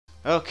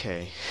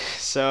Okay,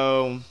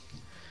 so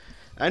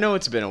I know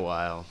it's been a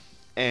while,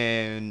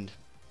 and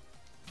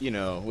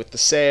with the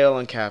sale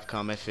on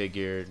Capcom, I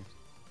figured,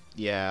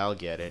 yeah, I'll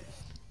get it.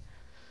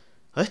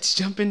 Let's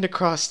jump into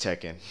Cross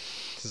Tekken.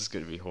 This is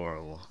gonna be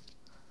horrible.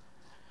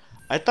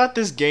 I thought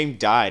this game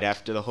died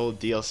after the whole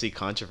DLC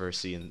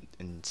controversy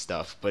and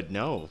stuff, but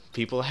no,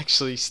 people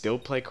actually still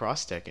play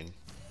Cross Tekken,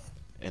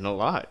 and a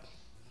lot.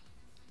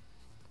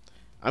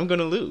 I'm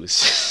gonna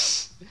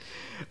lose.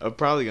 I'm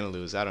probably gonna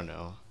lose. I don't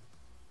know.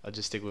 I'll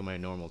just stick with my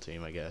normal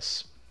team, I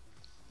guess.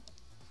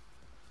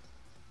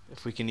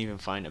 If we can even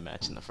find a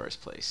match in the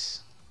first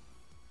place.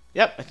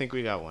 Yep, I think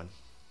we got one.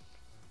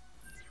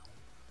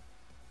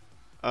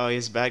 Oh, he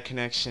has bad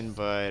connection,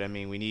 but I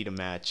mean, we need a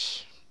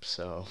match.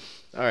 So,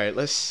 all right,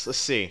 let's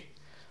see.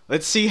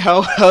 Let's see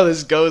how well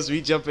this goes.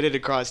 We jumping into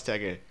Cross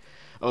Tekken.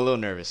 I'm a little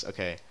nervous.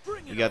 Okay,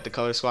 we got the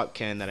color swap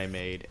Ken that I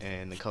made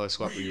and the color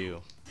swap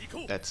Ryu.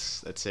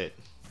 That's it.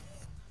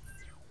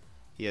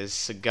 He has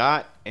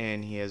Sagat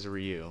and he has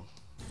Ryu.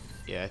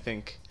 Yeah, I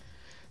think.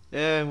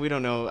 We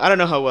don't know. I don't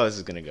know how well this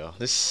is gonna go.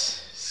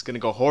 This is gonna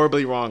go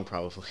horribly wrong,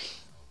 probably.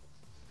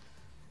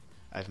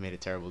 I've made a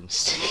terrible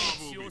mistake.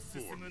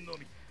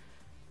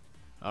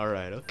 All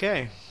right,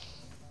 okay.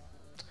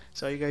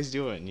 So how you guys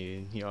doing?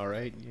 You all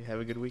right? You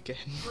have a good weekend?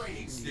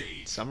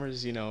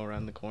 Summer's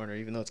around the corner,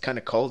 even though it's kind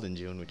of cold in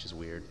June, which is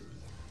weird.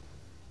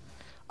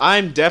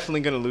 I'm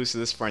definitely gonna lose to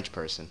this French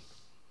person.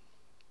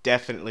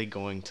 Definitely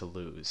going to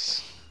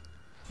lose.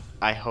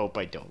 I hope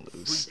I don't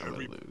lose. I'm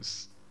gonna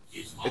lose.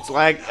 It's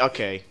lag.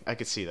 Okay, I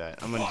could see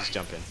that. I'm gonna just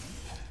jump in.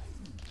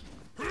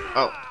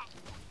 Oh.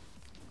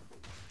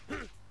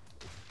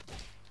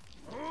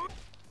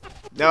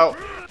 No.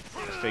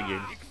 I figured.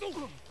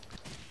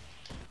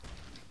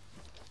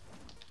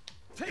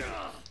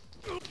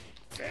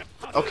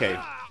 Okay.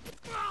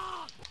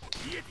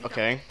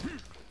 Okay.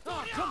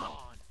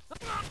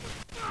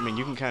 I mean,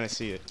 you can kind of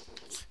see it.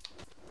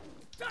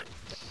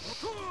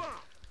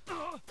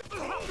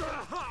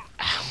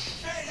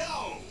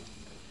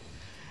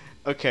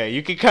 Okay,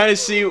 you can kind of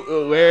see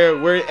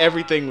where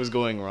everything was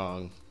going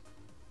wrong.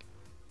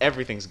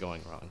 Everything's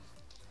going wrong.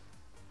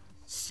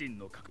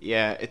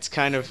 Yeah, it's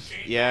kind of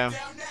yeah.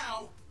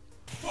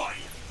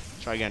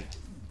 Try again.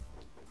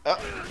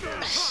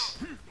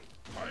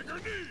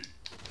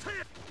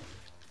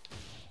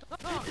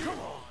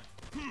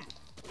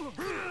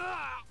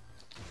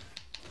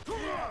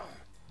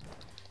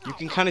 You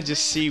can kind of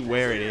just see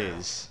where it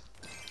is.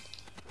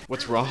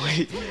 What's wrong?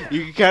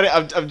 You can kind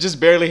of. I'm just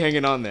barely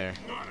hanging on there.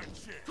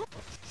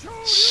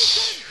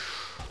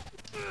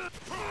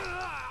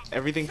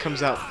 Everything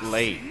comes out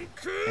late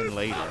and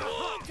later.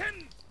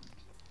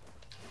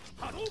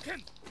 I'm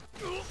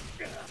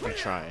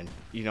trying.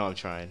 You know I'm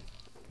trying.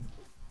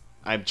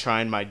 I'm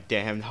trying my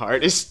damn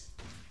hardest.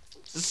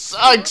 This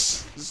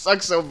sucks! This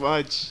sucks so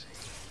much.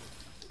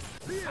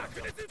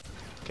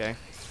 Okay.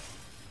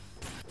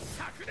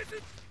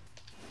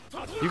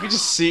 You can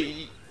just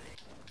see.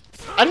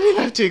 I don't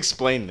even have to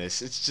explain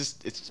this.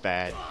 It's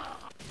bad.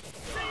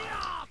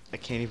 I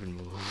can't even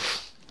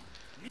move.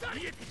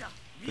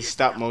 The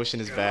stop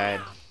motion is bad.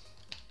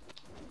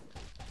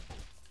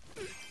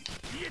 Of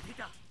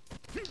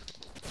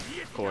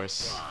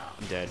course,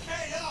 I'm dead.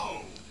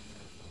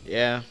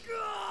 Yeah.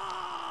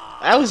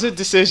 That was a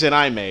decision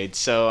I made,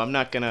 so I'm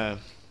not gonna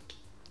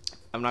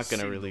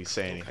really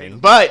say anything.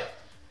 But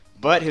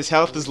his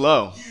health is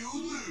low.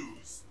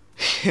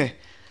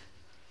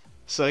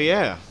 So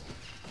yeah.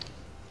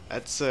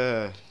 That's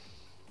a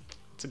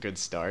good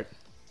start.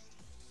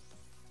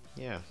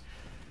 Yeah.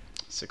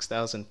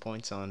 6,000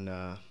 points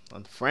on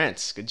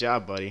France. Good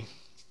job, buddy.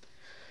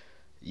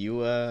 You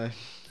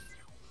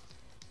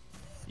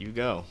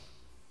go.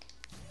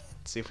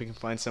 Let's see if we can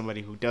find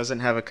somebody who doesn't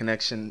have a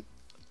connection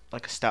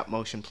like a stop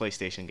motion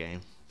PlayStation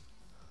game.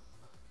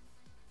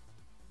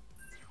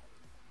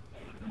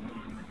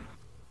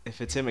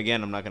 If it's him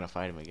again, I'm not gonna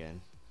fight him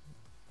again.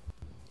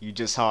 You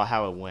just saw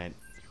how it went.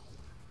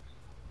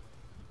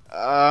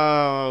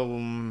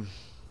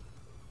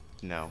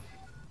 No.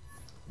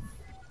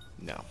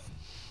 No.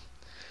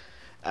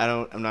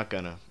 I'm not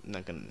gonna,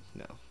 no.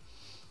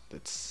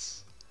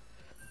 That's,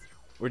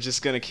 we're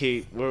just gonna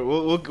keep,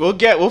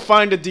 we'll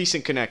find a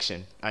decent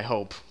connection, I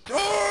hope.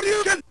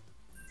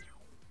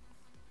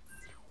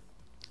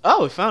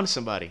 Oh, we found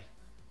somebody.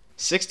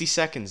 60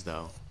 seconds,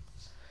 though.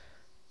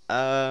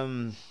 I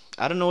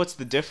don't know what's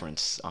the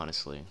difference,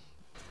 honestly.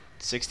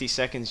 60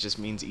 seconds just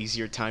means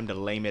easier time to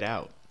lame it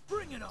out.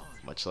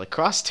 Much like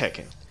Cross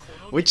Tekken,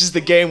 which is the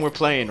game we're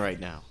playing right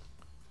now.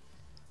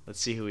 Let's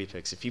see who he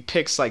picks. If he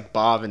picks like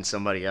Bob and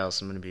somebody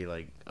else, I'm gonna be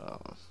like, oh.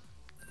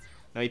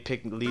 No, he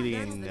picked Lily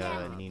and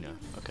Nina.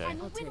 Okay.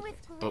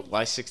 But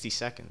why 60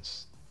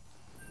 seconds?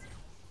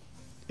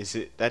 Is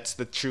it? That's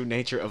the true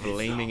nature of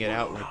laming it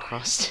out like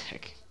Cross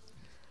Tekken.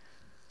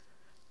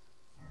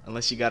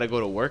 Unless you gotta go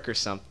to work or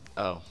something.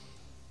 Oh.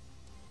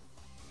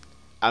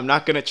 I'm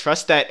not gonna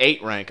trust that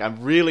 8 rank.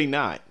 I'm really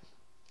not.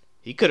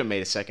 He could have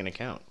made a second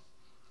account.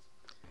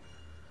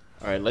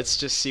 Alright, let's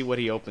just see what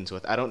he opens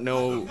with. I don't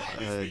know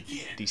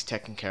these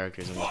Tekken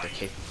characters and what they're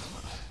capable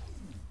of.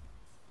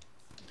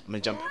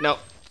 gonna jump. No.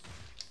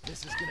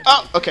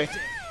 Oh, okay.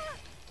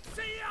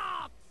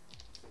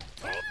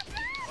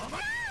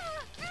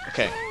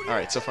 Okay,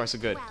 alright, so far so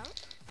good.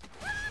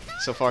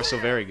 So far so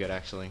very good,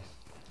 actually.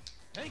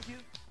 Thank you.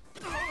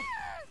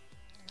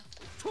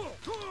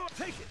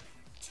 Take it.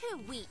 Too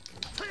weak.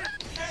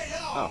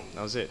 Oh,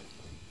 that was it.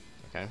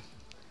 Okay.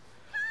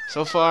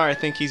 So far, I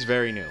think he's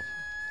very new.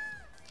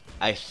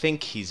 I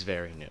think he's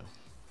very new.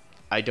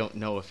 I don't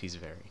know if he's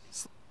very new.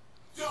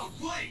 Don't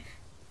blink.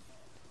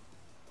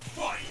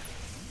 Fight.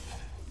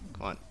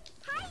 Come on.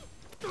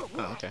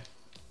 Oh, okay.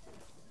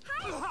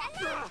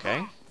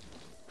 Okay.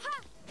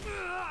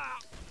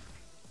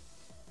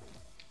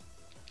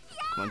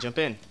 Come on, jump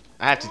in.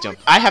 I have to jump.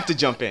 I have to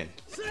jump in.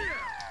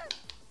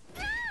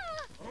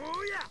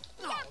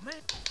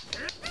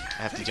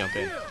 I have to jump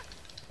in.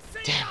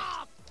 Damn.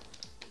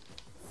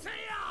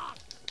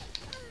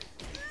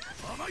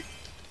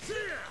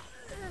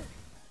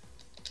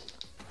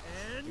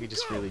 You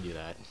just really do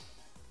that.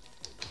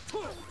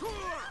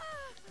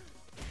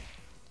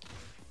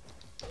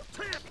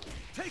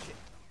 Take it.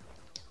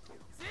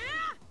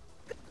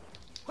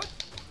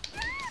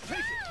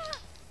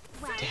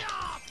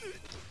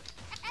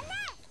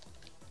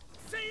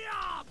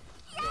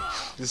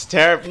 This is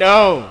terrible.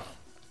 No.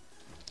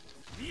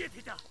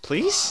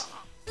 Please?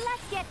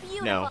 Let's get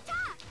beautiful. No.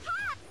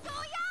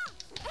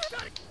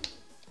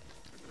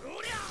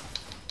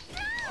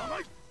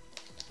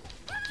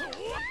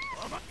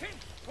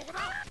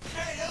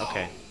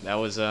 Okay, that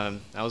was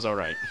all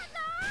right.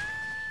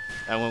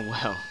 That went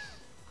well.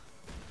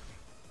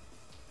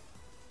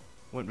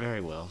 Went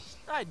very well.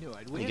 I knew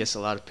I'd win. I guess a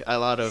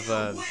lot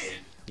of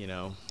you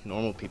know,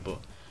 normal people.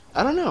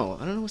 I don't know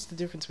what's the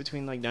difference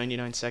between like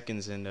 99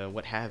 seconds and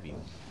what have you.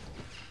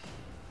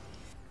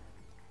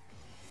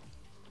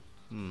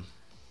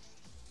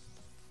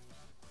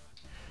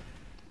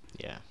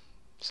 Yeah,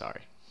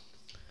 sorry.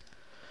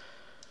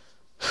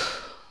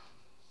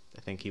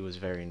 I think he was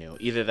very new.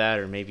 Either that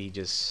or maybe he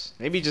just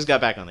got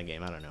back on the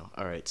game. I don't know.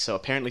 All right, so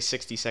apparently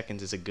 60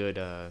 seconds is a good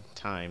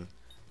time.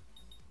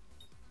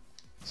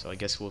 So I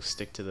guess we'll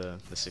stick to the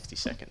 60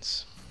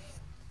 seconds.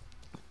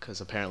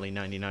 Because apparently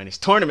 99 is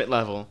tournament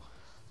level.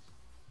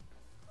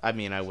 I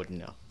mean, I wouldn't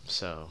know.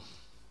 So.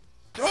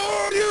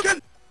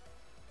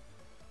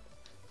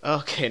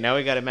 Okay, now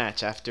we got a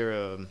match after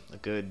a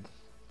good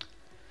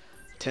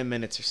 10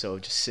 minutes or so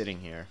of just sitting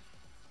here.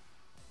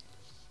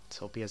 Let's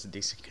hope he has a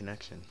decent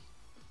connection.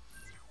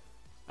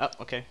 Oh,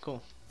 okay,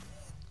 cool.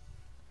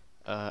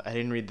 I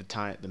didn't read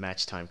the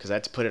match time because I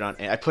had to put it on.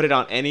 I put it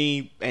on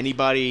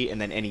anybody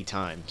and then any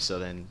time, so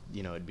then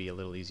you know it'd be a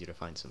little easier to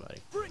find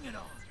somebody. Bring it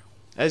on.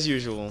 As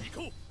usual.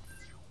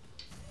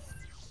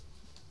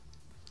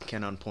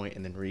 Ken on point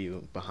and then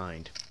Ryu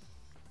behind.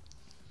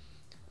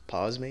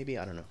 Pause maybe?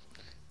 I don't know.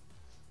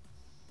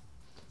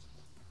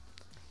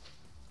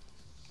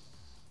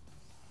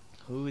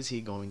 Who is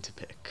he going to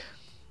pick?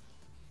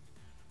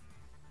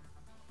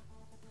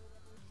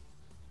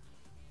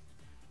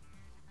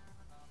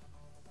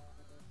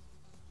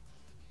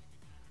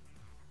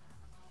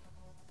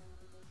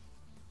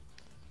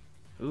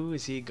 Who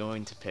is he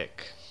going to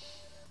pick?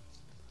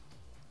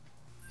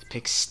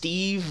 Pick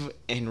Steve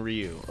and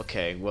Ryu.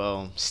 Okay,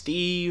 well,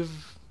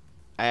 Steve,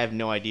 I have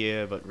no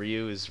idea, but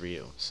Ryu is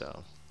Ryu,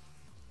 so.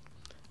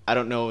 I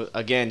don't know,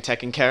 again,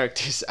 Tekken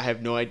characters, I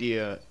have no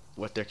idea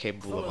what they're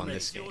capable of on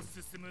this game.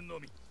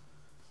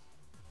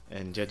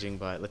 And judging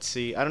by, let's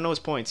see, I don't know his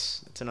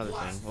points. That's another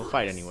thing. We'll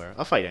fight anywhere.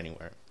 I'll fight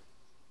anywhere.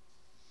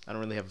 I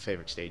don't really have a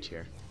favorite stage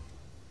here.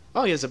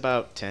 Oh, he has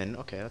about 10.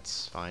 Okay,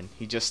 that's fine.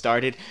 He just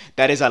started.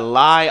 That is a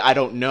lie. I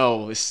don't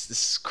know. This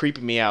is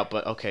creeping me out,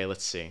 but okay,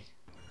 let's see.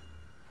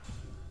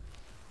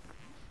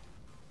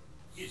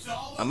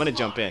 I'm going to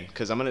jump in,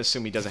 because I'm going to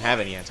assume he doesn't have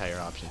any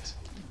anti-air options.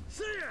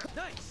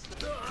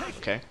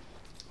 Okay.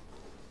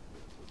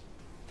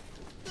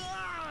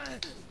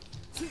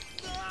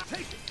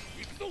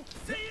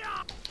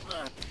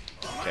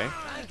 Okay.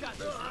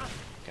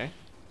 Okay.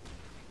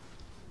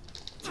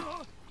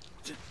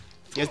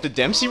 He has the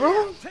Dempsey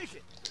roll?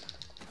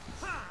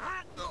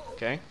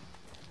 Okay.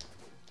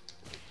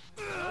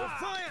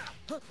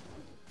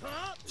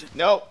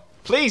 No!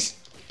 Please!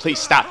 Please,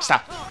 stop,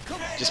 stop!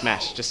 Just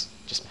mash, just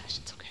mash,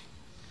 it's okay.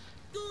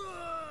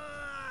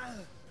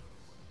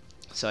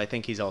 So I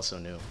think he's also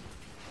new.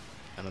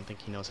 I don't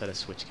think he knows how to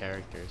switch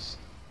characters.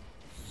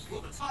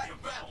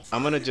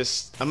 I'm gonna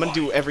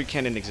do every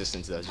Ken in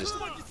existence though. Just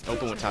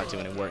open with Tatu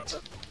and it worked.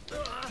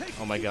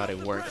 Oh my god, it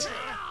worked.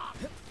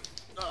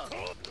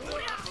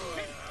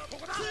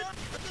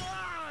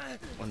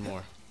 One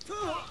more.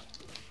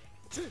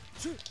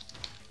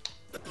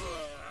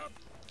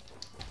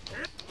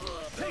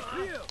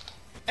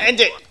 End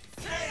it!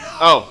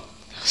 Oh.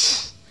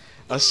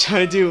 I was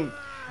trying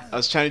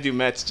to do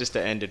Mets just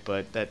to end it,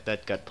 but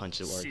that gut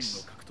punch, it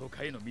works.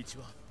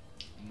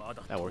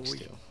 That works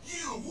too.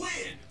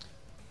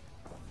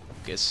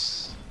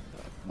 Guess.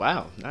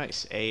 Wow,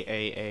 nice.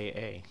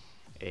 A.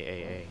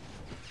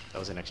 That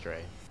was an extra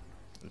A.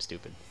 I'm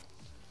stupid.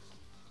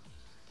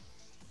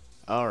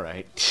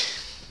 Alright.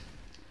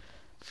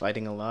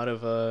 Fighting a lot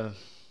of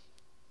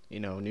you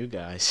know, new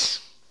guys.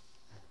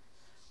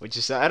 Which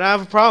is, I don't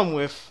have a problem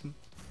with.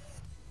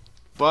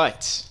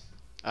 But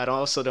I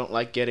also don't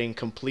like getting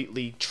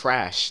completely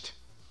trashed.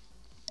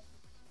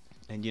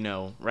 And, you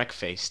know,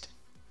 wreck-faced.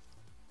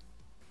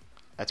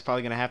 That's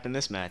probably going to happen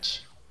this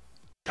match.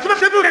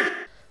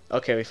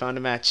 Okay, we found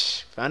a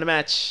match. Found a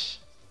match.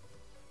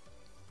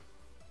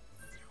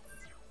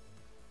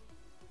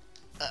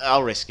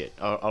 I'll risk it.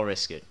 I'll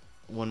risk it.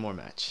 One more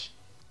match.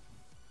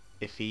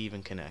 If he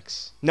even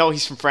connects. No,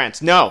 he's from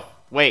France. No!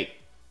 Wait.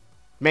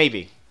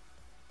 Maybe.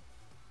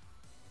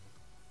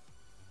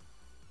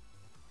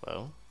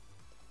 Hello?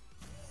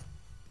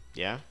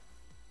 Yeah?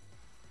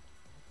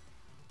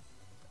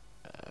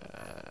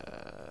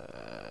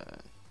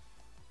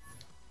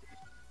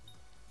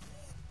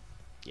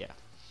 Yeah.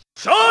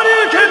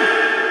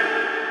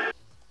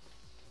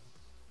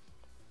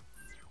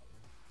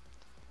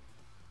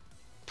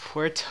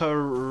 Puerto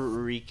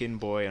Rican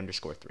boy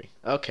 _3.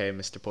 Okay,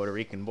 Mr. Puerto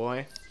Rican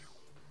boy.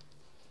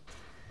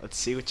 Let's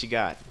see what you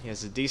got. He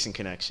has a decent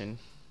connection.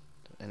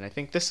 And I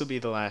think this will be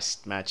the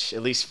last match,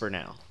 at least for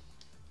now.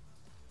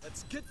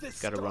 Let's get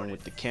this Gotta run started.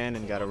 with the Ken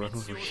and gotta run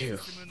with Ryu.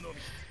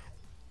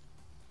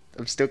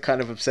 I'm still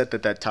kind of upset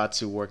that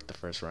Tatsu worked the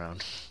first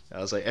round. I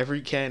was like,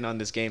 every Ken on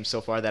this game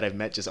so far that I've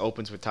met just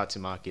opens with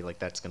Tatsumaki, like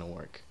that's gonna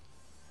work.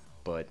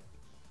 But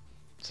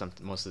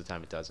most of the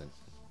time it doesn't.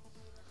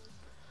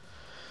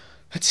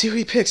 Let's see who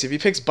he picks. If he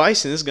picks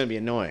Bison, this is gonna be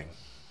annoying.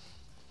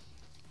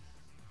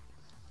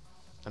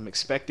 I'm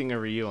expecting a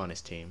Ryu on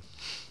his team.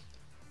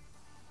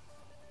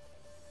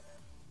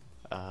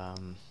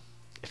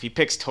 If he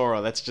picks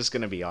Toro, that's just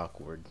gonna be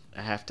awkward.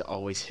 I have to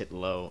always hit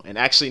low. And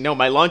actually, no,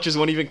 my launchers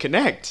won't even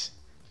connect.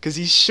 Because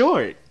he's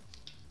short.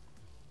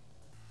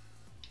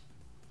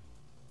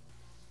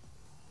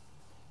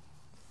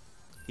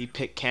 He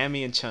picked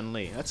Cammy and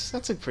Chun-Li.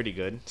 That's a pretty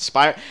good.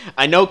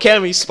 I know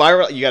Cammy,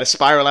 spiral. You got a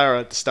spiral arrow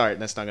at the start,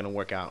 and that's not gonna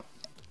work out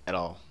at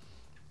all.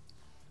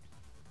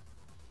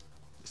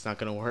 It's not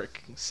gonna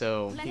work.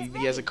 So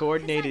he has a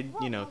coordinated,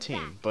 you know,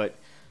 team. But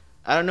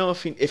I don't know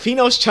if he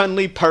knows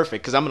Chun-Li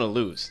perfect, because I'm gonna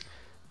lose.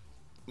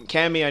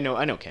 Cammy, I know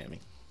Cammy.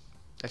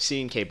 I've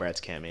seen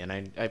K-Brad's Cammy, and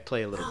I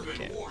play a little bit of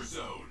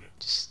Cammy.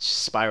 Just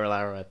spiral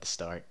arrow at the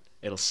start.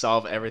 It'll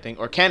solve everything.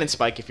 Or cannon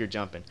spike if you're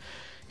jumping.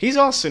 He's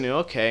also new.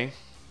 Okay.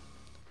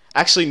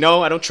 Actually,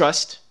 no, I don't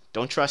trust.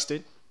 Don't trust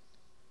it.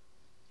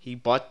 He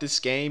bought this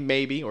game,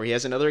 maybe, or he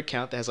has another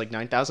account that has like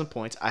 9,000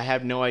 points. I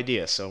have no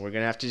idea, so we're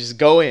gonna have to just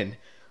go in,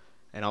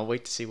 and I'll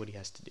wait to see what he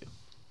has to do.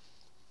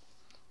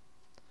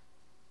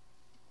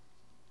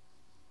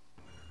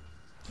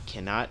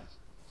 Cannot.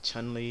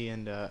 Chun-Li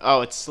and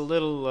oh, it's a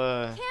little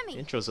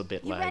intro's a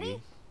bit laggy.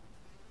 Ready?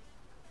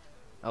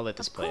 I'll let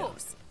this play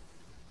out.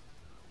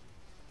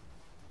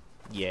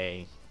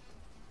 Yay.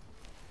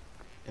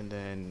 And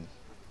then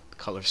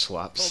color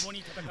swaps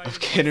of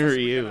Ken and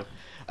Ryu.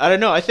 I don't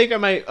know. I think I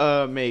might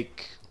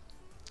make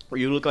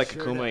Ryu look like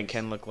Akuma and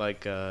Ken look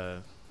like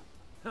I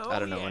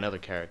don't know, another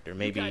character.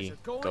 Maybe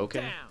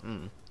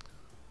Goken.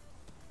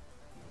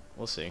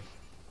 We'll see.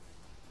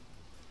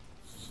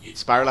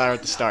 Spiral arrow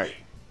at the start.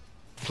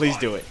 Please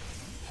do it.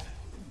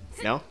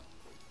 No?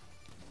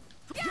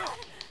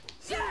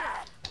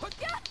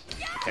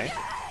 Okay.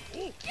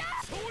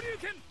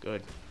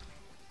 Good.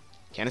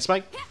 Cannon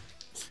spike?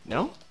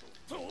 No?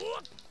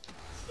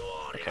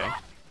 Okay.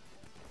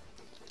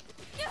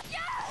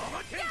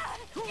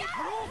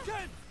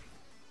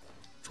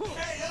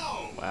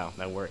 Wow,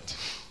 that worked.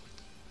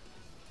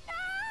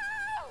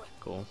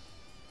 Cool.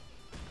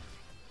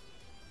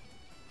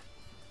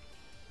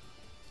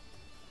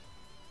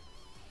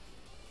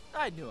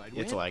 I knew I'd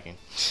win. It's lagging.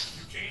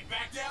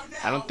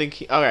 I don't think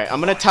he... Alright,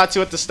 I'm gonna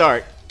Tatsu at the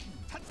start.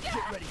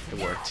 It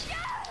worked.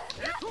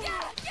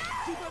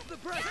 Keep up the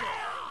pressure.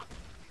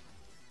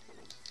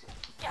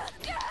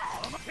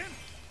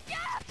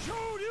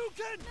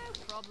 No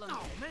problem.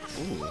 Oh, man.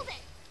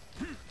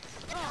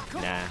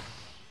 Ooh. Nah.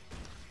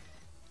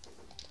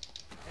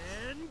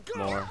 And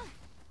go. More.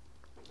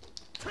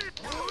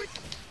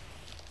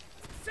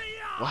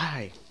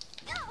 Why?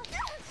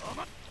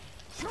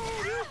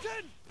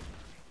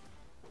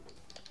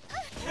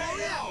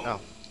 Oh.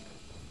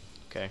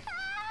 Okay.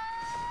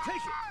 Take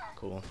it.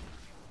 Cool.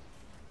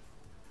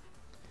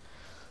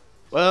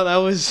 Well, that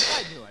was...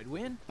 I knew I'd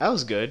win. That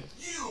was good.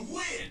 You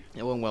win.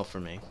 It went well for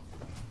me.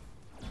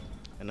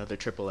 Another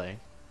AAA.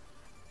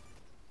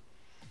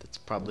 That's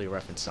probably a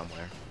reference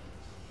somewhere.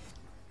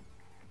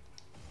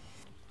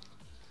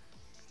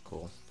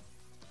 Cool.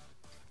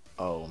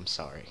 Oh, I'm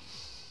sorry.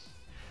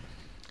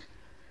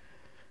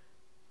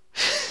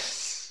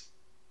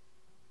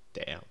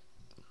 Damn.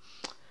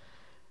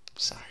 I'm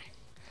sorry.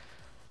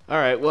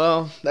 Alright,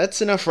 well,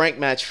 that's enough rank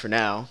match for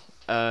now.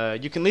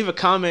 You can leave a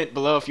comment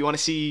below if you want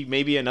to see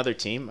maybe another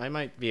team. I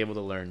might be able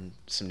to learn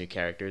some new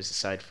characters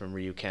aside from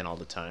Ryu Ken all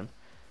the time.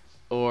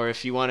 Or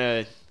if you want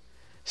to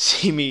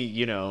see me,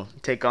 you know,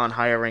 take on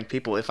higher ranked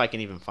people if I can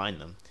even find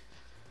them.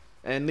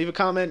 And leave a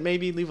comment,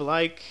 maybe leave a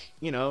like,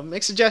 you know,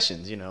 make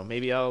suggestions, you know.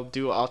 Maybe I'll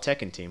do all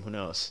Tekken team, who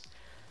knows.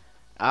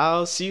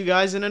 I'll see you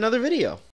guys in another video.